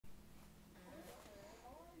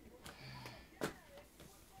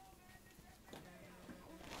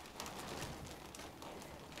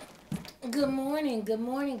Good morning, good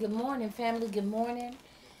morning, good morning, family. Good morning.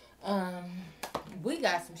 Um, we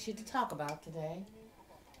got some shit to talk about today.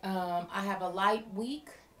 I have a light week.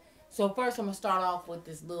 So first I'm gonna start off with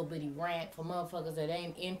this little bitty rant for motherfuckers that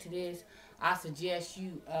ain't into this. I suggest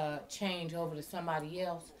you change over to somebody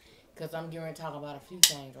else because I'm going to talk about a few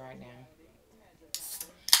things right now.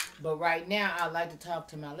 But right now I'd like to talk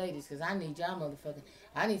to my ladies because I need y'all motherfuckers.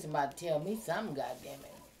 I need somebody to tell me something, goddamn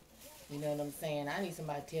it. You know what I'm saying? I need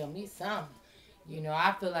somebody to tell me something. You know,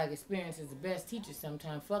 I feel like experience is the best teacher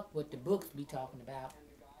sometimes. Fuck what the books be talking about.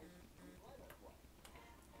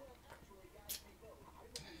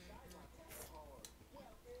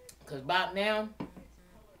 Because about now,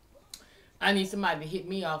 I need somebody to hit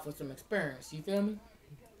me off with some experience. You feel me?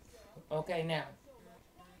 Okay, now,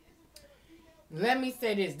 let me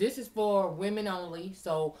say this. This is for women only.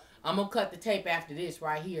 So, I'm going to cut the tape after this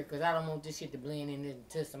right here because I don't want this shit to blend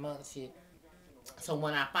into some other shit. So,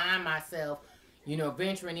 when I find myself,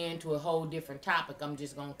 venturing into a whole different topic, I'm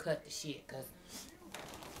just going to cut the shit because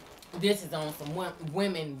this is on some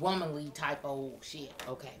womanly type old shit.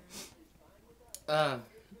 Okay. Um,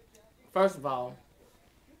 First of all,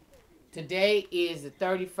 today is the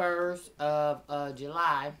 31st of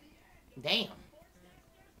July. Damn.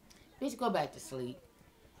 Bitch, go back to sleep.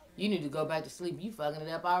 You need to go back to sleep. You fucking it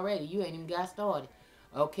up already. You ain't even got started.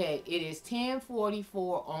 Okay, it is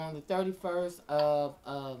 10:44 on the 31st of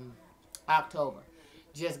October.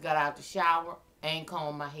 Just got out the shower. Ain't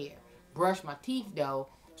combed my hair. Brushed my teeth, though.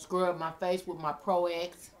 Scrubbed my face with my Pro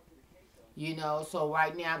X. So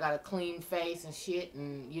right now I got a clean face and shit,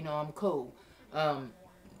 and, I'm cool. Shout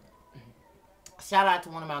out to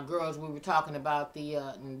one of my girls. We were talking about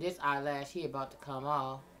this eyelash here about to come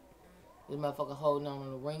off. This motherfucker holding on to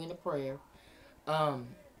the ring and the prayer.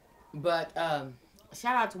 But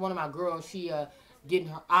shout out to one of my girls. She getting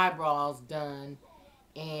her eyebrows done,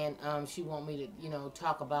 and she want me to,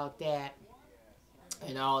 talk about that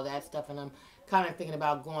and all that stuff. And I'm kind of thinking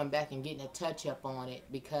about going back and getting a touch-up on it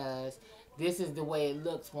because this is the way it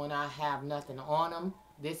looks when I have nothing on them.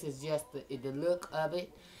 This is just the look of it.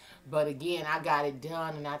 But again, I got it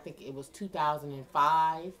done, and I think it was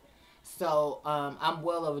 2005. So I'm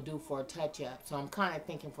well overdue for a touch-up. So I'm kind of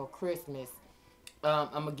thinking for Christmas, I'm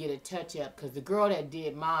going to get a touch-up. Because the girl that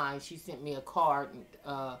did mine, she sent me a card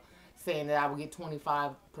saying that I would get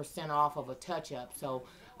 25% off of a touch-up. So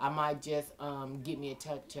I might just get me a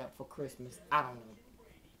touch-up for Christmas. I don't know.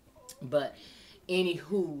 But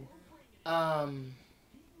anywho,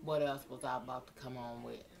 what else was I about to come on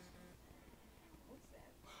with?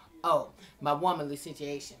 Oh, my womanly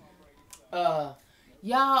situation.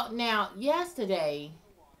 Y'all, now, yesterday,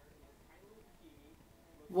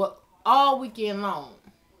 all weekend long,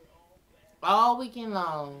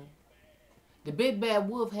 the big bad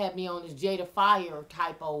wolf had me on this Jada Fire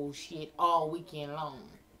type old shit all weekend long.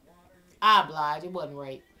 I obliged, it wasn't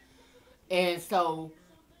rape. And so,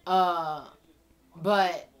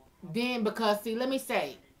 but then because, see, let me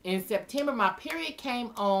say, in September, my period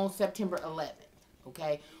came on September 11th,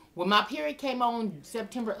 okay? When my period came on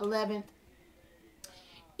September 11th,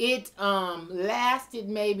 it lasted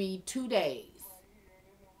maybe 2 days.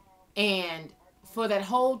 And for that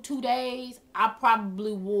whole 2 days, I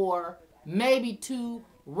probably wore maybe 2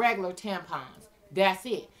 regular tampons. That's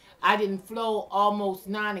it. I didn't flow almost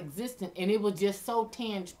non-existent, and it was just so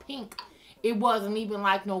tinged pink. It wasn't even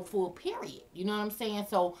like no full period. You know what I'm saying?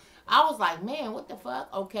 So I was like, man, what the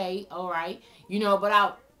fuck? Okay, all right. But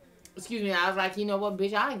I was like, you know what,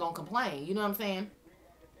 bitch, I ain't gonna complain. You know what I'm saying?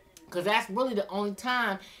 Because that's really the only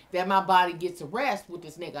time that my body gets a rest with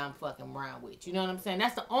this nigga I'm fucking around with. You know what I'm saying?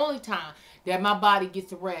 That's the only time that my body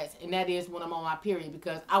gets a rest. And that is when I'm on my period.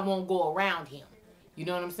 Because I won't go around him. You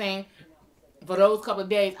know what I'm saying? For those couple of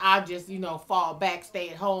days, I just, fall back, stay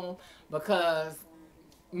at home. Because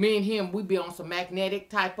me and him, we be on some magnetic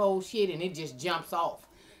type old shit. And it just jumps off.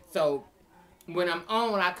 So when I'm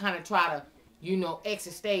on, I kind of try to,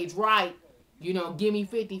 exit stage right. Give me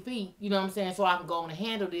 50 feet, you know what I'm saying, so I can go on and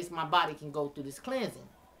handle this. My body can go through this cleansing.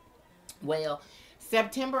 Well,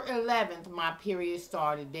 September 11th, my period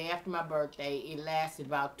started, day after my birthday. It lasted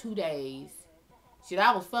about 2 days. Shit,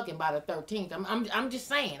 I was fucking by the 13th. I'm just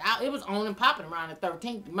saying, it was on and popping around the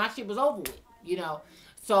 13th. My shit was over with,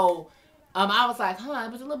 So, I was like,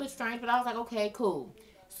 it was a little bit strange, but I was like, okay, cool.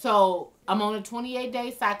 So, I'm on a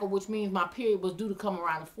 28-day cycle, which means my period was due to come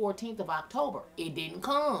around the 14th of October. It didn't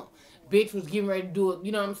come. Bitch was getting ready to do it,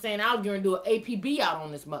 you know what I'm saying? I was going to do an APB out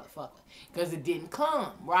on this motherfucker because it didn't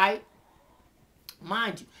come, right?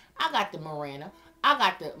 Mind you, I got the Miranda. I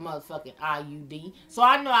got the motherfucking IUD. So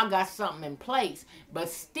I know I got something in place. But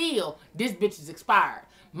still, this bitch is expired.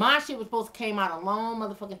 My shit was supposed to came out a long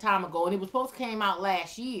motherfucking time ago. And it was supposed to came out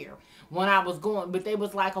last year when I was going. But they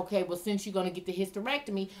was like, okay, well, since you're going to get the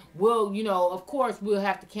hysterectomy, we'll, you know, of course, we'll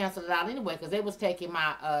have to cancel it out anyway. Because they was taking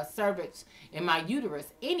my cervix and my uterus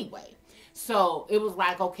anyway. So it was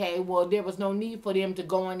like, okay, well, there was no need for them to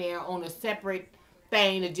go in there on a separate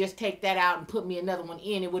thing to just take that out and put me another one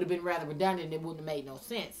in. It would have been rather redundant. It wouldn't have made no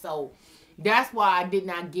sense. So that's why I did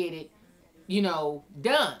not get it, you know,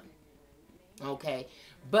 done. Okay.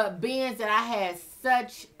 But being that I had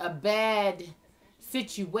such a bad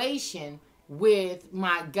situation with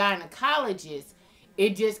my gynecologist,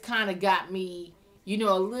 it just kind of got me, you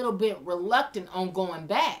know, a little bit reluctant on going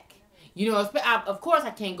back. You know, of course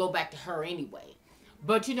I can't go back to her anyway.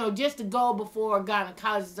 But, you know, just to go before a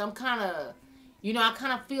gynecologist, I'm kind of, you know, I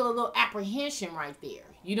kind of feel a little apprehension right there.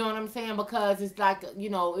 You know what I'm saying? Because it's like, you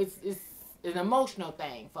know, it's an emotional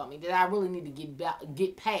thing for me that I really need to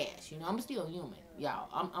get past. You know, I'm still human, y'all.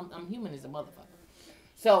 I'm human as a motherfucker.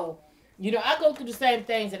 So, you know, I go through the same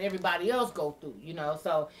things that everybody else go through, you know.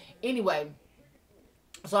 So, anyway,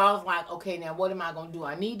 so I was like, okay, now what am I going to do?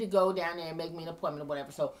 I need to go down there and make me an appointment or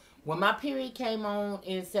whatever. So, when my period came on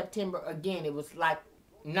in September, again, it was like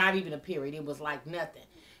not even a period. It was like nothing.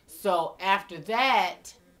 So after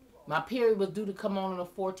that, my period was due to come on the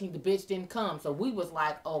 14th. The bitch didn't come. So we was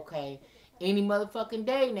like, okay, any motherfucking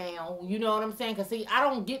day now. You know what I'm saying? Because, see, I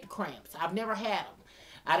don't get cramps. I've never had them.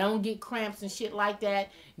 I don't get cramps and shit like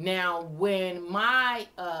that. Now, when my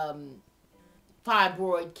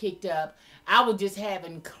fibroid kicked up, I was just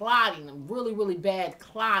having clotting, really, really bad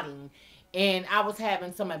clotting. And I was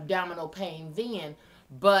having some abdominal pain then.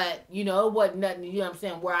 But, you know, it wasn't nothing, you know what I'm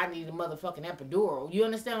saying, where I needed a motherfucking epidural. You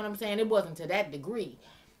understand what I'm saying? It wasn't to that degree.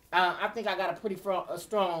 I think I got a pretty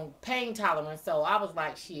strong pain tolerance. So I was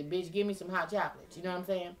like, shit, bitch, give me some hot chocolates. You know what I'm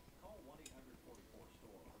saying?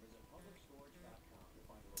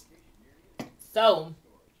 So,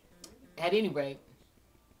 at any rate,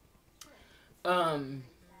 it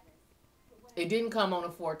didn't come on the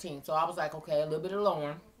 14th. So I was like, okay, a little bit of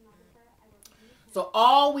alarm. So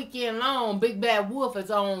all weekend long, Big Bad Wolf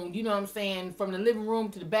is on, you know what I'm saying, from the living room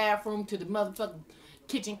to the bathroom to the motherfucking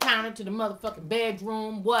kitchen counter to the motherfucking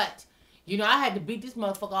bedroom. What? You know, I had to beat this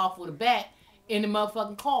motherfucker off with a bat in the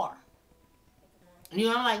motherfucking car. You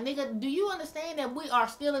know, I'm like, nigga, do you understand that we are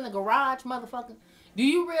still in the garage, motherfucker? Do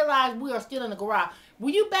you realize we are still in the garage?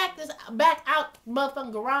 Will you back out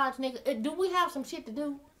motherfucking garage, nigga? Do we have some shit to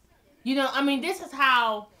do? You know, I mean, this is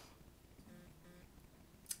how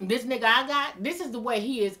this nigga I got, this is the way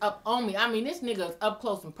he is up on me. I mean, this nigga is up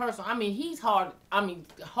close and personal. I mean, he's hard on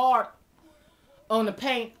the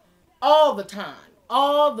paint all the time.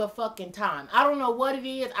 All the fucking time. I don't know what it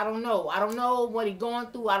is. I don't know. I don't know what he going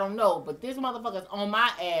through. I don't know. But this motherfucker's on my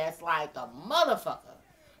ass like a motherfucker.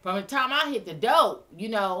 From the time I hit the dope, you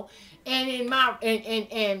know. And in my,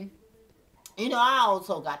 and you know, I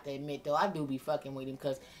also got to admit, though, I do be fucking with him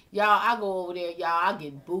because, y'all, I go over there, y'all, I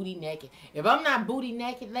get booty naked. If I'm not booty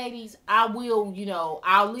naked, ladies, I will, you know,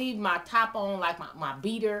 I'll leave my top on, like my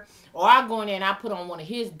beater, or I go in there and I put on one of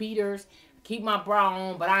his beaters, keep my bra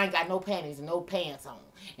on, but I ain't got no panties and no pants on.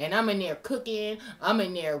 And I'm in there cooking, I'm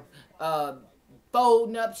in there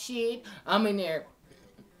folding up shit, I'm in there,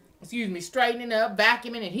 straightening up,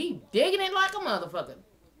 vacuuming, and he digging it like a motherfucker.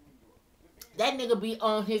 That nigga be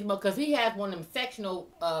on his, because he has one of them sectional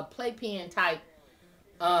playpen type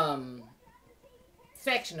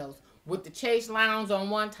sectionals with the chase lines on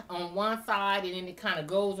one side, and then it kind of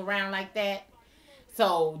goes around like that.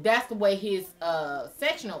 So that's the way his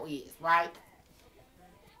sectional is, right?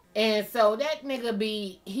 And so that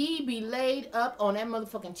nigga he be laid up on that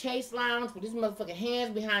motherfucking chase lounge with his motherfucking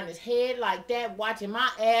hands behind his head like that, watching my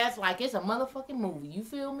ass like it's a motherfucking movie. You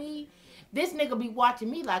feel me? This nigga be watching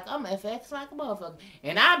me like I'm FX like a motherfucker.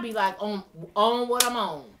 And I be like on what I'm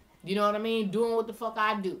on. You know what I mean? Doing what the fuck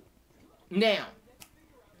I do. Now,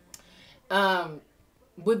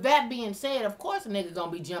 with that being said, of course a nigga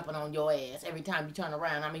gonna be jumping on your ass every time you turn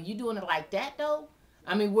around. I mean, you doing it like that though?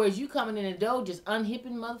 I mean, whereas you coming in the door just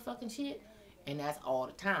unhipping motherfucking shit, and that's all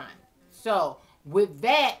the time. So, with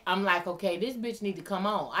that, I'm like, okay, this bitch need to come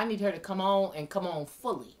on. I need her to come on and come on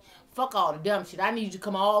fully. Fuck all the dumb shit. I need you to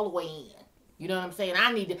come all the way in. You know what I'm saying?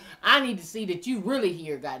 I need to see that you really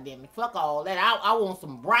here, goddamn it. Fuck all that. I want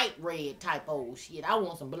some bright red type old shit. I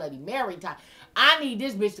want some Bloody Mary type. I need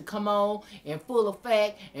this bitch to come on in full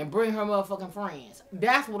effect and bring her motherfucking friends.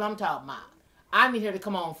 That's what I'm talking about. I need her to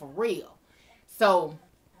come on for real. So,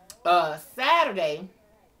 Saturday,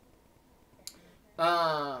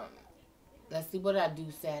 let's see what I do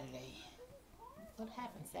Saturday. What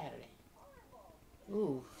happened Saturday?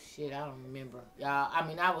 Ooh, shit, I don't remember. Y'all, I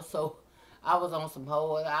mean, I was on some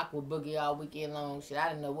whole aqua boogie all weekend long. Shit, I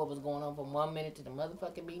didn't know what was going on from 1 minute to the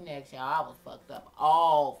motherfucking be next, y'all. I was fucked up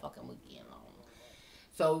all fucking weekend long.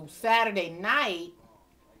 So Saturday night,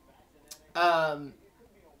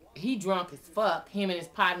 he drunk as fuck. Him and his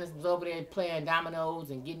partners was over there playing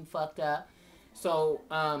dominoes and getting fucked up. So,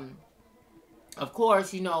 of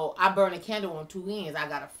course, you know, I burn a candle on two ends. I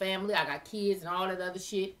got a family, I got kids and all that other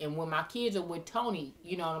shit. And when my kids are with Tony,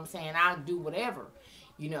 you know what I'm saying, I'll do whatever,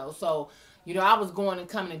 you know. So, you know, I was going and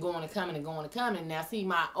coming and going and coming and going and coming. Now, see,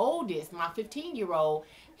 my oldest, my 15-year-old,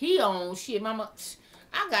 he on shit, mama,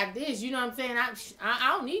 I got this, you know what I'm saying? I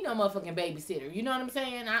don't need no motherfucking babysitter, you know what I'm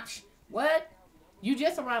saying? What? You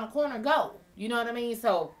just around the corner, go. You know what I mean?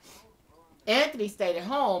 So, Anthony stayed at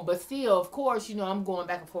home, but still, of course, you know, I'm going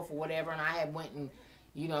back and forth or whatever, and I had went and,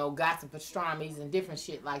 you know, got some pastrami's and different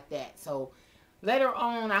shit like that. So, later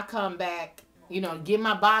on, I come back, you know, give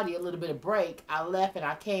my body a little bit of break. I left and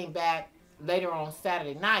I came back later on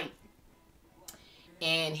Saturday night,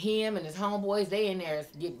 and him and his homeboys, they in there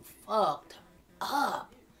getting fucked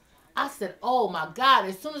up. I said, oh my God,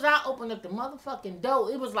 as soon as I opened up the motherfucking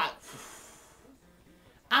door, it was like,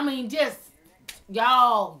 I mean, just,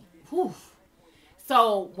 y'all, whew.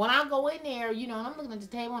 So, when I go in there, you know, and I'm looking at the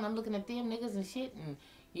table, and I'm looking at them niggas and shit, and,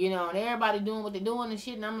 you know, and everybody doing what they're doing and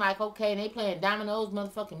shit, and I'm like, okay, and they playing dominoes,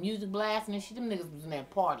 motherfucking music blasting and shit, them niggas was in there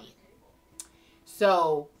partying.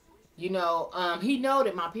 So, you know, he know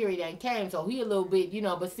that my period ain't came, so he a little bit, you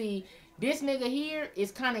know, but see, this nigga here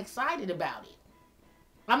is kind of excited about it.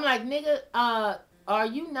 I'm like, nigga, are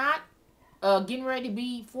you not getting ready to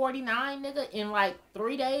be 49, nigga, in like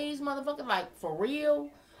 3 days, motherfucker? Like, for real?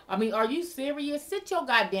 I mean, are you serious? Sit your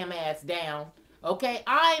goddamn ass down, okay?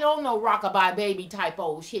 I ain't on no rockabye baby type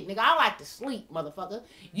old shit, nigga. I like to sleep, motherfucker.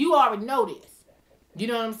 You already know this. You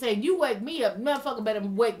know what I'm saying? You wake me up, motherfucker better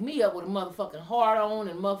wake me up with a motherfucking hard on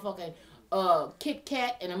and motherfucking Kit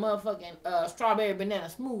Kat and a motherfucking strawberry banana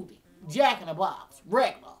smoothie. Jack in the Box.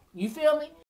 Regular. You feel me?